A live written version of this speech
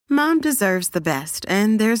Mom deserves the best,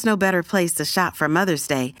 and there's no better place to shop for Mother's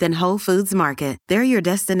Day than Whole Foods Market. They're your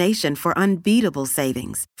destination for unbeatable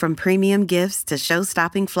savings, from premium gifts to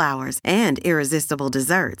show-stopping flowers and irresistible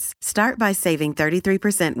desserts. Start by saving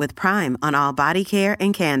 33% with Prime on all body care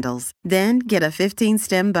and candles. Then get a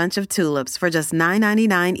 15-stem bunch of tulips for just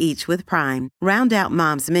 $9.99 each with Prime. Round out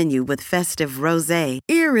Mom's menu with festive rosé,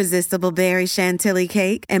 irresistible berry chantilly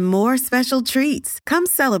cake, and more special treats. Come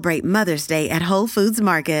celebrate Mother's Day at Whole Foods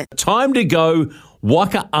Market. Time to go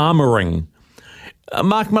Waka armouring.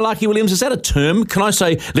 Mark Malaki-Williams, is that a term? Can I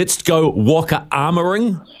say, let's go Waka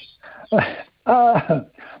armouring?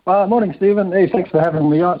 Morning, Stephen. Hey, thanks for having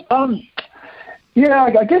me on. Yeah,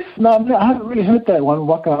 I guess, no, I haven't really heard that one,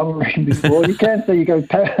 Waka armouring, before. You can say you go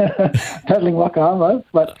paddling Waka armour,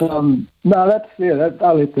 but no, I'll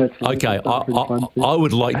let that. Okay, I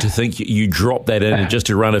would like to think you drop that in just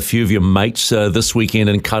to run a few of your mates this weekend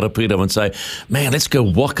in Karapito and say, man, let's go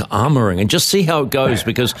Waka armouring and just see how it goes,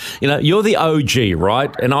 because, you're the OG,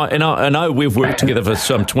 right? And I know we've worked together for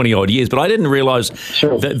some 20-odd years, but I didn't realise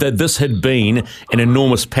that this had been an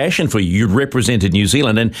enormous passion for you. You'd represented New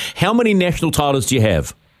Zealand. And how many national titles do you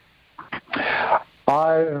have?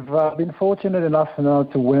 I've been fortunate enough now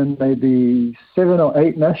to win maybe 7 or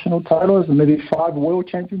 8 national titles and maybe 5 world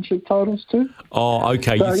championship titles too. Oh,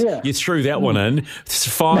 okay. So, you threw that one in.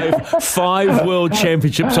 5 world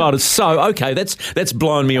championship titles. So, okay, that's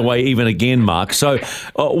blown me away even again, Mark. So,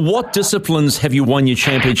 what disciplines have you won your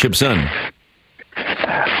championships in?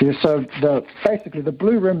 Yeah, so basically the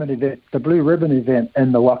blue ribbon event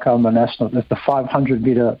in the Waka National is the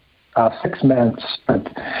 500-meter 6-man sprint,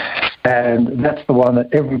 and that's the one that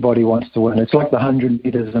everybody wants to win. It's like the 100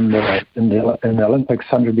 meters in the Olympics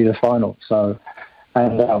 100-meter final. So,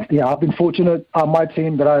 and I've been fortunate. My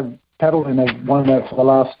team that I've paddled in have won that for the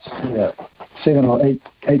last 7 or 8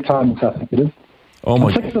 times, I think it is. Oh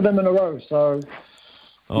my! 6 of them in a row. So.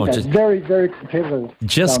 Just very, very competitive.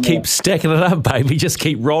 Just keep stacking it up, baby. Just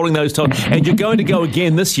keep rolling those titles. And you're going to go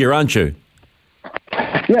again this year, aren't you?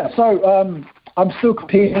 Yeah, so I'm still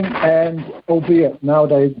competing, and albeit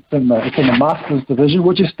nowadays it's in the Masters division,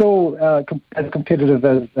 which is still as competitive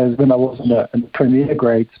as when I was in the Premier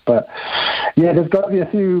grades. But, yeah, there's got to be a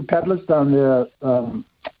few paddlers down there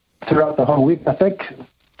throughout the whole week. I think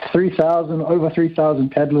over 3,000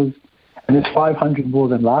 paddlers. And it's 500 more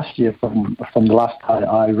than last year from the last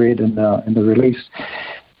I read in the release.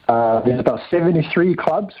 There's about 73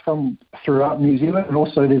 clubs from throughout New Zealand, and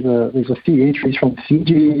also there's a few entries from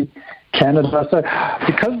Fiji, Canada. So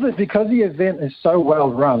because the event is so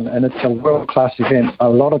well run and it's a world class event, a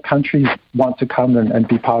lot of countries want to come and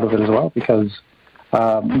be part of it as well, because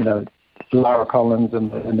Lara Collins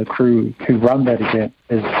and the crew who run that event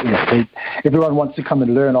everyone wants to come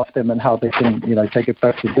and learn off them and how they can take it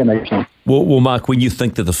back to their nation. Well, Mark, when you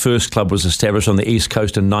think that the first club was established on the East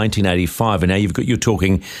Coast in 1985, and now you're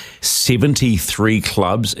talking 73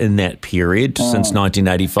 clubs in that period since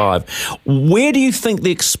 1985, where do you think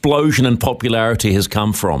the explosion in popularity has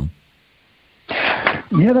come from?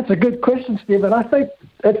 Yeah, that's a good question, Stephen. I think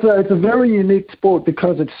it's a very unique sport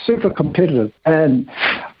because it's super competitive. And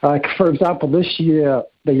for example, this year,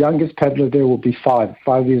 the youngest paddler there will be 5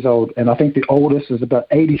 years old, and I think the oldest is about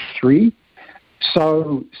 83.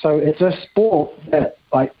 So it's a sport that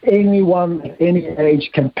anyone at any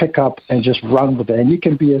age can pick up and just run with it. And you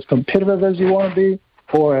can be as competitive as you want to be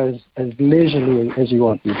or as leisurely as you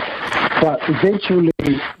want to be. But eventually,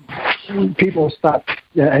 people start,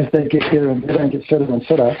 as they get here and they don't get fitter and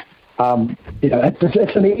fitter,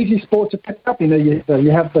 it's an easy sport to pick up. You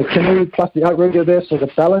have the canoe plus the outrigger there, so the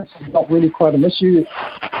balance is not really quite an issue,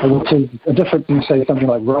 which is different to, say, something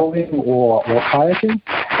like rowing or kayaking.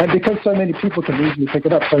 And because so many people can easily pick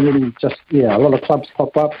it up, a lot of clubs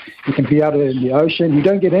pop up. You can be out in the ocean. You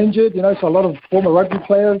don't get injured, so a lot of former rugby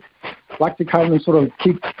players like to come and sort of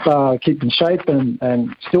keep in shape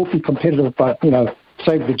and still be competitive, but,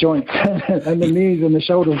 save the joints and the knees and the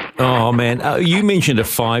shoulders. Oh, man. You mentioned a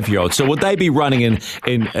 5-year-old. So would they be running in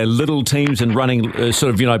little teams and running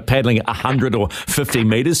paddling 100 or 50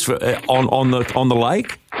 metres on the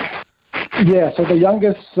lake? Yeah, so the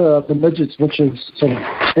youngest, the midgets, which is sort of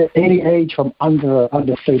any age from under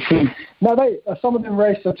 13. Now, some of them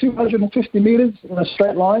race 250 metres in a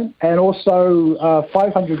straight line, and also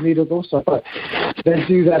 500 metres also. But they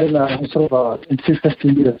do that in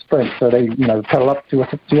 250-metre sprint. So they, paddle up to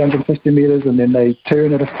 250 metres, and then they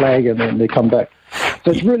turn at a flag, and then they come back.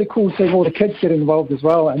 So it's really cool seeing all the kids get involved as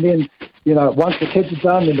well. And then, once the kids are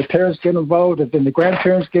done, then the parents get involved, and then the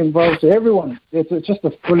grandparents get involved. So everyone, it's just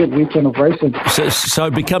a brilliant weekend of racing. So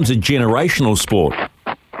it becomes a generational sport.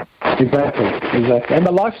 Exactly. And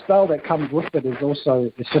the lifestyle that comes with it is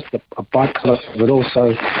also, it's just a byproduct, but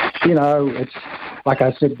also, it's like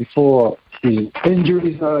I said before, the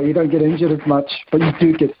injuries, you don't get injured as much, but you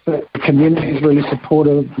do get fit. The community is really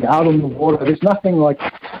supportive. You're out on the water. There's nothing like,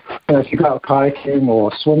 if you go out kayaking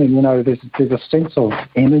or swimming, there's a sense of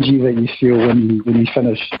energy that you feel when you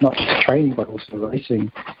finish, not just training, but also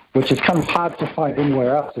racing, which is kind of hard to find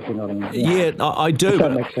anywhere else, if you know what I mean. Yeah, I do. If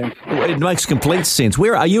that makes sense. It makes complete sense.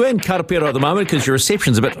 Where are you in Karapiro at the moment? Because your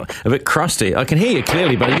reception's a bit crusty. I can hear you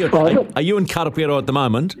clearly, but are you in Karapiro at the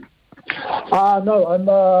moment? No, I'm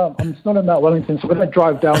not in Mount Wellington, so we're going to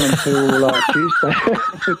drive down until Tuesday.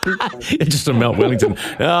 Just in Mount Wellington.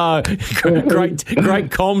 Oh, great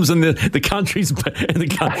comms in the country's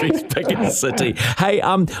biggest city. Hey,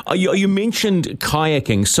 you mentioned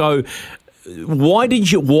kayaking. So, why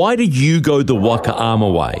did you go the Waka Ama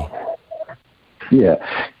way? Yeah,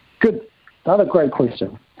 good. Another great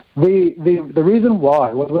question. The reason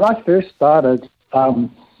why was when I first started.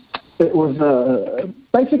 It was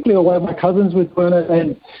basically a way my cousins were doing it,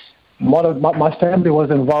 and my family was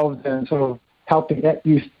involved in sort of helping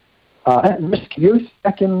at-risk youth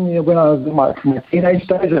back in when I was in my teenage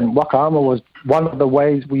days, and Waka Ama was one of the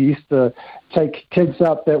ways we used to take kids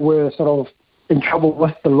up that were sort of in trouble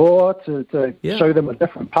with the law to show them a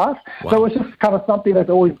different path. Wow. So it was just kind of something that's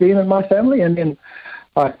always been in my family, and then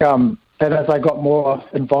and as I got more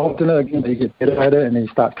involved in it, you get better at it, and then you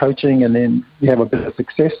start coaching, and then you have a bit of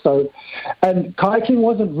success. So, and kayaking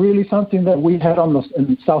wasn't really something that we had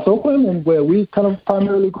in South Auckland, and where we kind of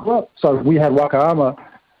primarily grew up. So we had Waka Ama,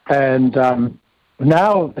 and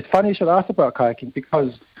now it's funny you should ask about kayaking,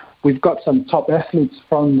 because we've got some top athletes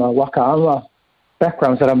from Waka Ama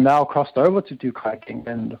backgrounds that have now crossed over to do kayaking,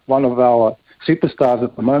 and one of our superstars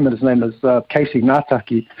at the moment, his name is Casey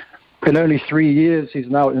Ngataki. In only 3 years, he's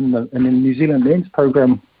now in the New Zealand men's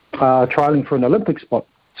program, trialing for an Olympic spot.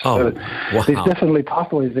 So wow. There's definitely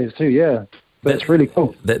pathways there too. Yeah, that's really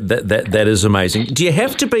cool. That is amazing. Do you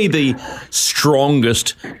have to be the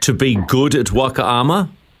strongest to be good at Waka Ama?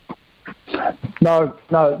 No.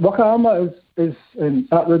 Waka Ama is in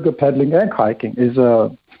outrigger paddling and kayaking is a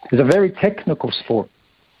very technical sport.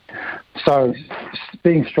 So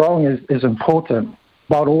being strong is important,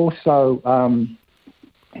 but also.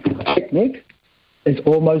 Technique is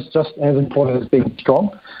almost just as important as being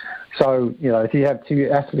strong. So, if you have two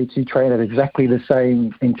athletes who train at exactly the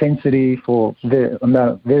same intensity for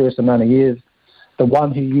various amount of years, the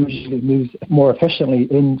one who usually moves more efficiently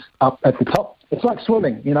ends up at the top. It's like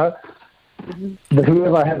swimming, Whoever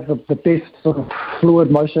has the best sort of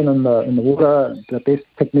fluid motion in the water, the best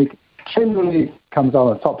technique, generally comes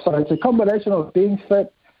on the top. So it's a combination of being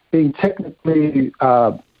fit, being technically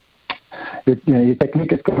your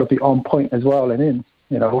technique has got to be on point as well, and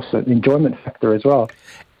then, also the enjoyment factor as well.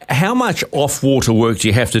 How much off-water work do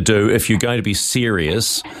you have to do if you're going to be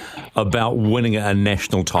serious about winning a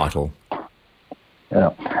national title?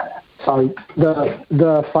 Yeah. So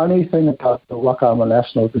the funny thing about the Waka Ama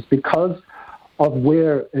Nationals is because of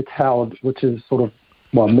where it's held, which is sort of,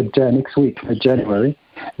 mid-Jan next week, mid-January,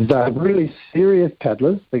 the really serious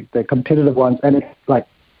paddlers, the competitive ones, and it's like,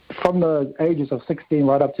 from the ages of 16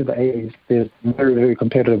 right up to the 80s, there's very, very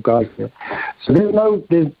competitive guys here. So there's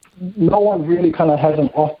no one really kind of has an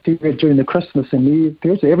off period during the Christmas and New Year's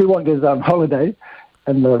period. So everyone goes on holiday,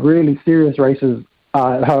 and the really serious races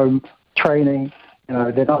are at home training.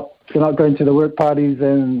 They're not going to the work parties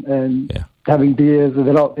and having beers, and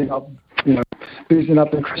they're not boozing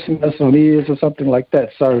up at Christmas or New Year's or something like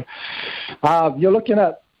that. So you're looking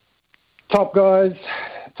at top guys.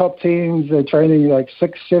 Top teams, they're training like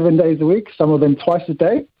 6-7 days a week, some of them twice a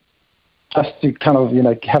day, just to kind of,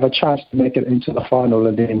 have a chance to make it into the final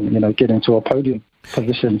and then, get into a podium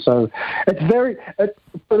position. So it's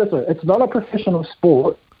not a professional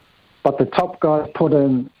sport, but the top guys put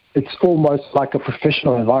in, it's almost like a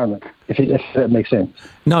professional environment, if that makes sense.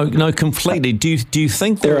 No, completely. Do you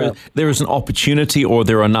think there is an opportunity, or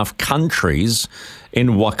there are enough countries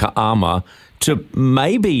in Waka Ama to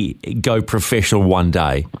maybe go professional one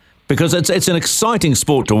day? Because it's an exciting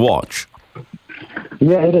sport to watch.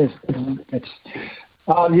 Yeah, it is.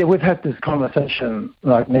 We've had this conversation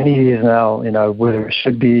like many years now, whether it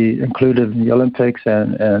should be included in the Olympics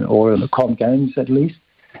or in the Com Games at least.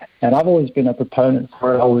 And I've always been a proponent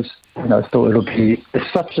for it. I always, thought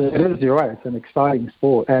you're right, it's an exciting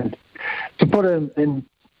sport. And to put it in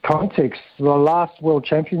context, the last World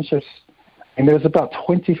Championships, and there was about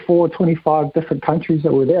 24, 25 different countries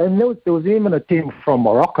that were there. And there was even a team from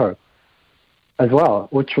Morocco as well,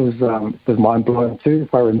 which was mind-blowing too,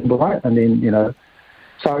 if I remember right. And then,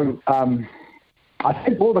 so I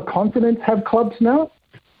think all the continents have clubs now.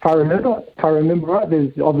 If I remember right,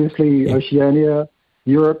 there's obviously Oceania,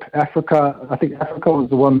 Europe, Africa. I think Africa was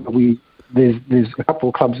the one that there's a couple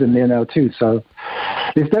of clubs in there now too. So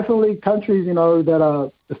there's definitely countries, that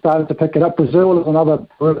are starting to pick it up. Brazil is another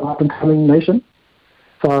up-and-coming nation.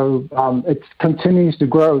 So it continues to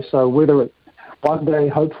grow. So whether it one day,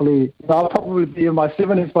 hopefully, I'll probably be in my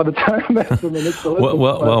 70s by the time that's in the next Olympics.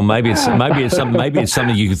 Well, maybe it's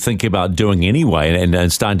something you could think about doing anyway,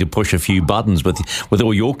 and starting to push a few buttons with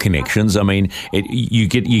all your connections. I mean, you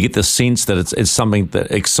get the sense that it's something that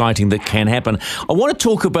exciting that can happen. I want to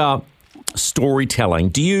talk about storytelling.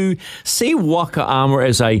 Do you see Waka Ama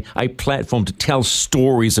as a platform to tell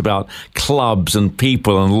stories about clubs and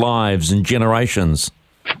people and lives and generations?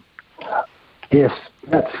 Yes.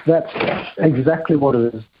 That's exactly what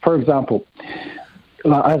it is. For example,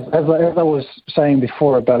 as I was saying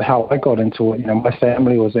before about how I got into it, my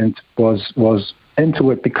family was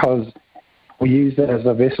into it because we used it as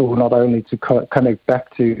a vessel not only to connect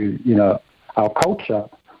back to our culture,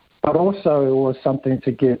 but also it was something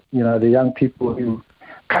to get the young people who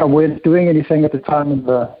kind of weren't doing anything at the time in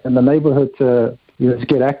the neighborhood to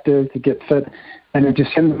get active, to get fit, and then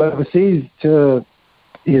just send them overseas to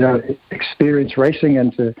experience racing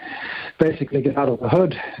and to basically get out of the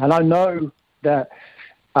hood. And I know that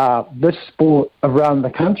this sport around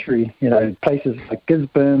the country, places like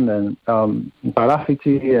Gisborne and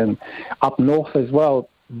Barafiti and up north as well,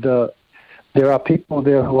 there are people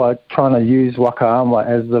there who are trying to use Waka Ama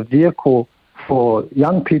as a vehicle for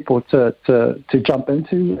young people to jump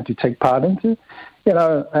into and to take part into,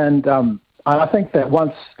 and I think that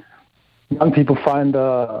once young people find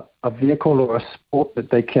a vehicle or a sport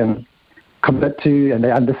that they can commit to, and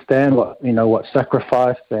they understand what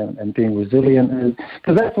sacrifice and being resilient is,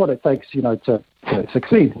 because that's what it takes, to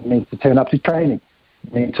succeed. It means to turn up to training.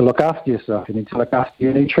 You need to look after yourself. You need to look after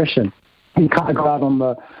your nutrition. You can't go out on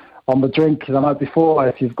the drink the night before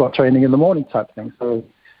if you've got training in the morning type thing. So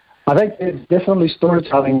I think there's definitely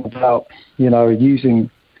storytelling about using.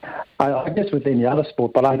 I guess with any other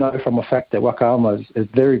sport, but I know from a fact that Waka Ama is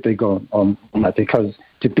very big on that, because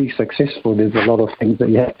to be successful, there's a lot of things that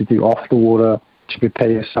you have to do off the water to prepare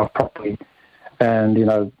yourself properly. And,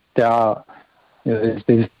 there are,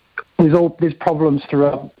 there's problems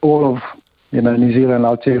throughout all of, New Zealand,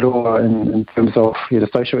 Aotearoa, in terms of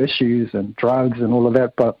social issues and drugs and all of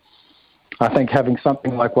that. But I think having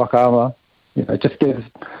something like Waka Ama, just gives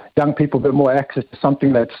young people a bit more access to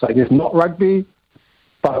something that's, I guess, not rugby,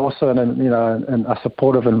 but also in a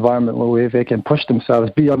supportive environment where they can push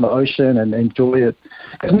themselves, be on the ocean and enjoy it.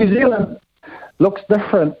 Because New Zealand looks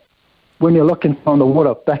different when you're looking from the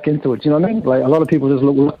water back into it. Do you know what I mean? Like, a lot of people just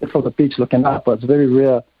look from the beach looking up, but it's very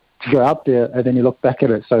rare to go out there and then you look back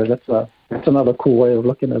at it. So that's another cool way of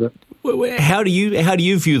looking at it. How do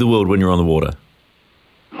you view the world when you're on the water?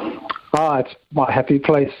 It's my happy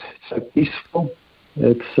place. It's so peaceful.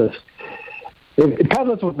 It's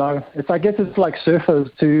paddlers would know. I guess it's like surfers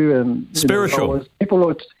too, and spiritual. People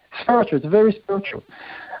are spiritual. It's very spiritual.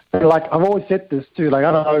 And like, I've always said this too. Like,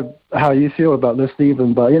 I don't know how you feel about this,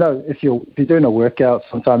 Stephen, but if you're doing a workout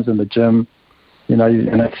sometimes in the gym, you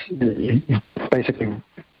basically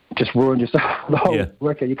just ruin yourself the whole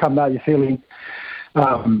workout. You come out, you're feeling,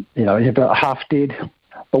 you're about half dead.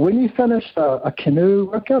 But when you finish a canoe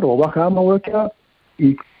workout or a Waka Ama workout,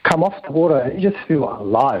 you come off the water and you just feel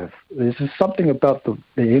alive. There's just something about the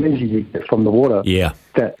energy you get from the water. Yeah.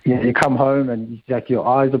 That you come home and your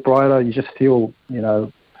eyes are brighter. You just feel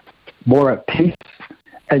more at peace,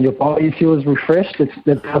 and your body feels refreshed.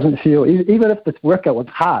 It doesn't feel, even if the workout was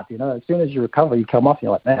hard. As soon as you recover, you come off,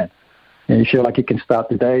 you're like, man. And you feel like you can start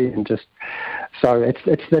the day and just. So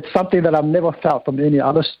it's something that I've never felt from any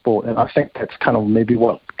other sport, and I think that's kind of maybe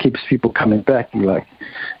what keeps people coming back.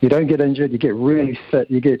 You don't get injured, you get really fit,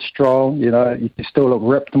 you get strong. You still look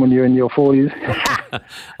ripped when you're in your 40s.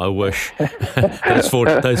 I wish those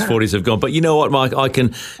 40s have gone. But you know what, Mike? I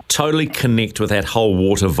can totally connect with that whole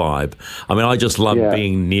water vibe. I mean, I just love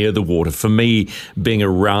being near the water. For me, being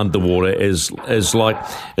around the water is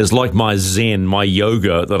like my zen, my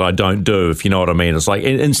yoga that I don't do. If you know what I mean, it's like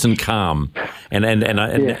instant calm. And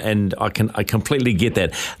I completely get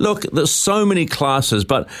that. Look, there's so many classes,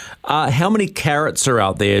 but how many carrots are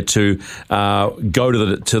out there to go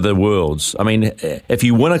to the Worlds? I mean, if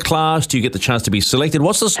you win a class, do you get the chance to be selected?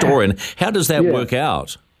 What's the story, and how does that work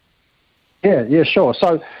out? Yeah, sure.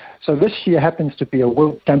 So this year happens to be a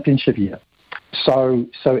World Championship year. So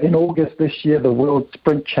in August this year, the World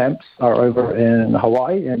Sprint Champs are over in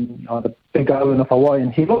Hawaii, and the big island of Hawaii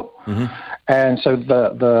in Hilo. Mm-hmm. And so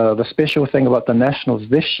the special thing about the Nationals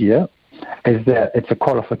this year is that it's a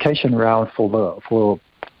qualification round for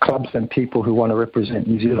clubs and people who want to represent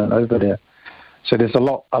New Zealand over there. So there's a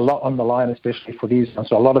lot on the line, especially for these ones.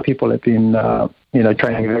 So a lot of people have been,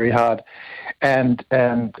 training very hard, and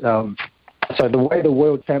so the way the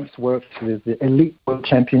World Champs works is the Elite World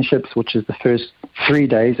Championships, which is the first 3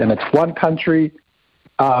 days, and it's one country,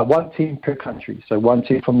 one team per country. So one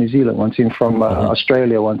team from New Zealand, one team from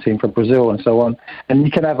Australia, one team from Brazil, and so on. And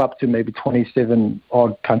you can have up to maybe 27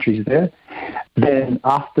 odd countries there. Then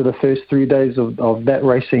after the first 3 days of that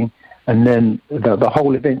racing, and then the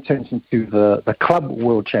whole event turns into the Club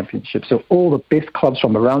World Championship. So all the best clubs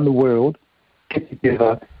from around the world get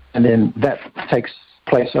together, and then that takes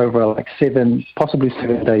place over like possibly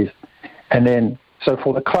 7 days. And then, so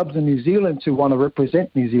for the clubs in New Zealand to want to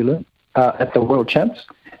represent New Zealand at the World Champs,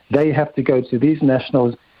 they have to go to these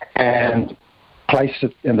nationals and place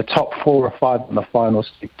it in the top 4 or 5 in the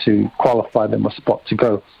finals to qualify them a spot to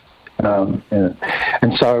go.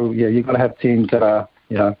 And so, you've got to have teams that are,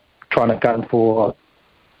 trying to gun for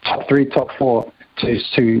top 3, top 4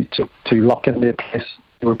 to lock in their place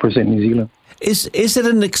to represent New Zealand. Is it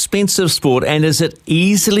an expensive sport, and is it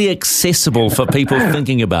easily accessible for people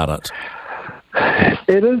thinking about it?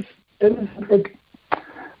 It is.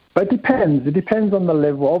 But it depends. It depends on the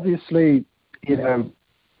level. Obviously,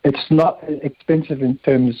 it's not expensive in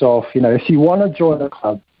terms of, if you want to join a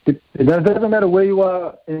club, it doesn't matter where you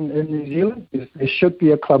are in New Zealand. There should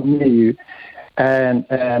be a club near you.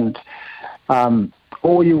 And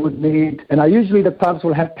all you would need, and usually the clubs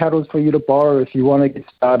will have paddles for you to borrow if you want to get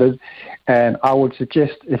started. And I would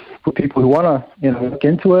suggest, if for people who want to, look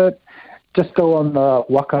into it, just go on the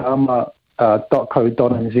wakaama.co.nz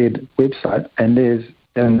website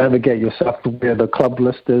and navigate yourself to where the club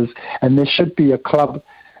list is. And there should be a club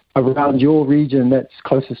around your region that's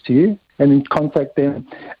closest to you, and then contact them.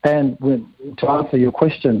 And to answer your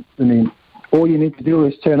question, all you need to do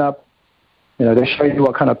is turn up. They show you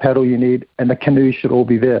what kind of paddle you need, and the canoe should all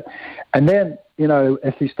be there. And then,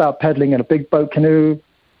 if you start paddling in a big boat canoe,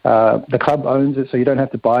 the club owns it, so you don't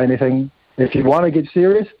have to buy anything. If you want to get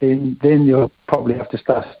serious, then you'll probably have to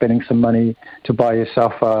start spending some money to buy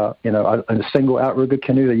yourself, a single outrigger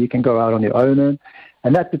canoe that you can go out on your own in.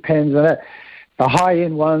 And that depends on that. The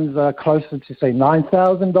high-end ones are closer to, say,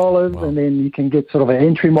 $9,000, wow. And then you can get sort of an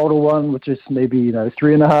entry model one, which is maybe,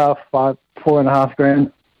 $3,500,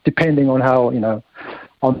 $4,500, depending on how,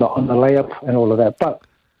 on the layup and all of that. But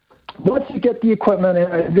once you get the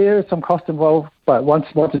equipment, there is some cost involved, but once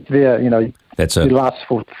it's there, that's it. It lasts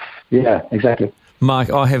for, exactly.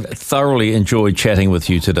 Mike, I have thoroughly enjoyed chatting with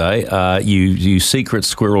you today. You secret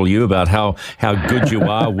squirrel you about how good you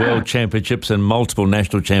are, world championships and multiple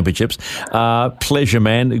national championships. Pleasure,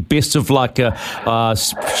 man. Best of luck.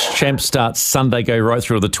 Champ starts Sunday, go right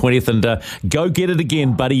through the 20th, and go get it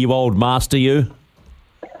again, buddy, you old master, you.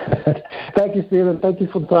 Thank you, Stephen. Thank you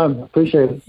for the time. Appreciate it.